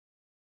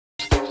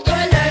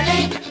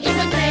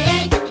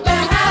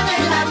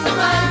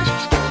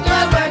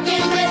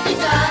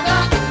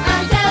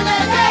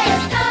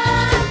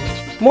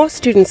More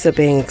students are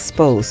being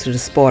exposed to the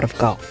sport of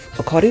golf,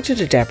 according to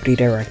the Deputy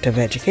Director of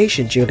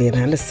Education, Julian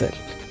Anderson.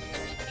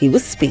 He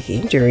was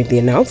speaking during the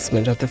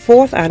announcement of the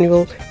 4th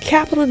Annual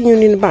Capital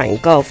Union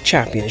Bank Golf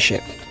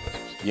Championship.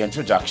 The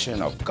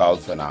introduction of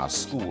golf in our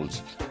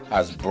schools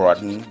has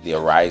broadened the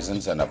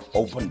horizons and have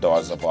opened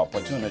doors of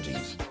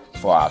opportunities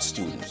for our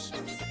students.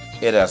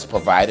 It has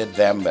provided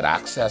them with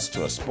access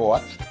to a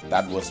sport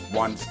that was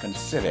once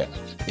considered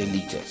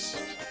elitist,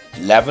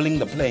 leveling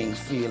the playing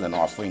field and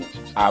offering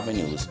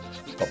avenues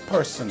for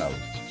personal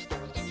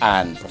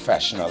and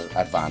professional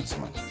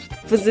advancement.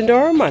 For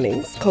Zindora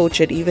Munnings, coach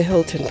at Eva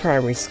Hilton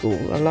Primary School,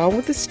 along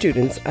with the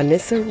students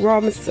Anissa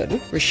Robinson,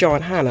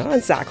 Rashawn Hanna,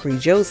 and Zachary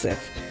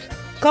Joseph,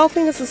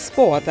 golfing is a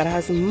sport that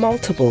has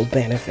multiple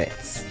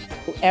benefits.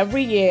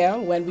 Every year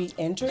when we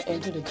enter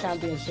into the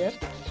championship,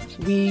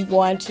 we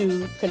want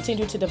to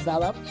continue to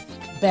develop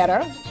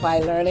better by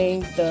learning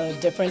the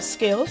different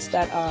skills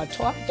that are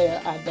taught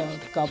there at the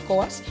golf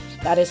course.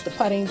 That is the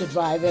putting, the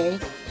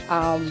driving,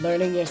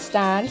 learning your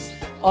stance,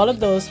 all of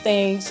those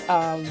things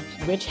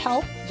which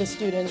help the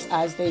students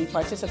as they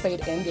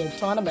participate in their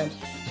tournament.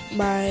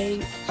 My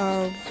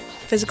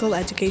physical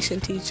education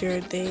teacher,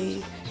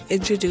 they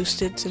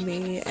introduced it to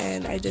me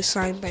and I just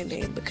signed my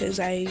name because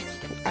I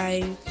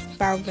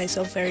found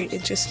myself very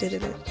interested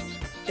in it.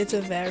 It's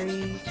a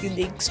very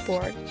unique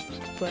sport,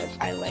 but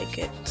I like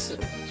it, so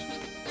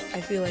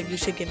I feel like you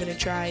should give it a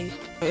try.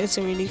 It's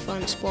a really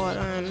fun sport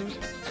and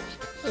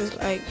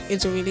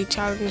it's a really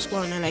challenging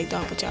sport and I like the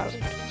upper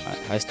challenge.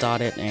 I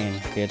started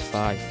in grade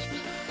 5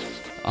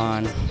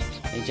 and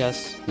it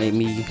just made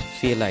me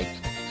feel like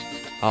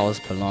I was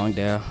belong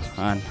there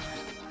and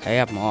I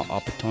have more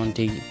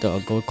opportunity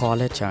to go to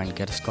college and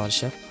get a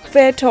scholarship.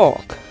 Fair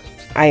Talk.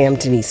 I am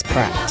Denise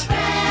Pratt.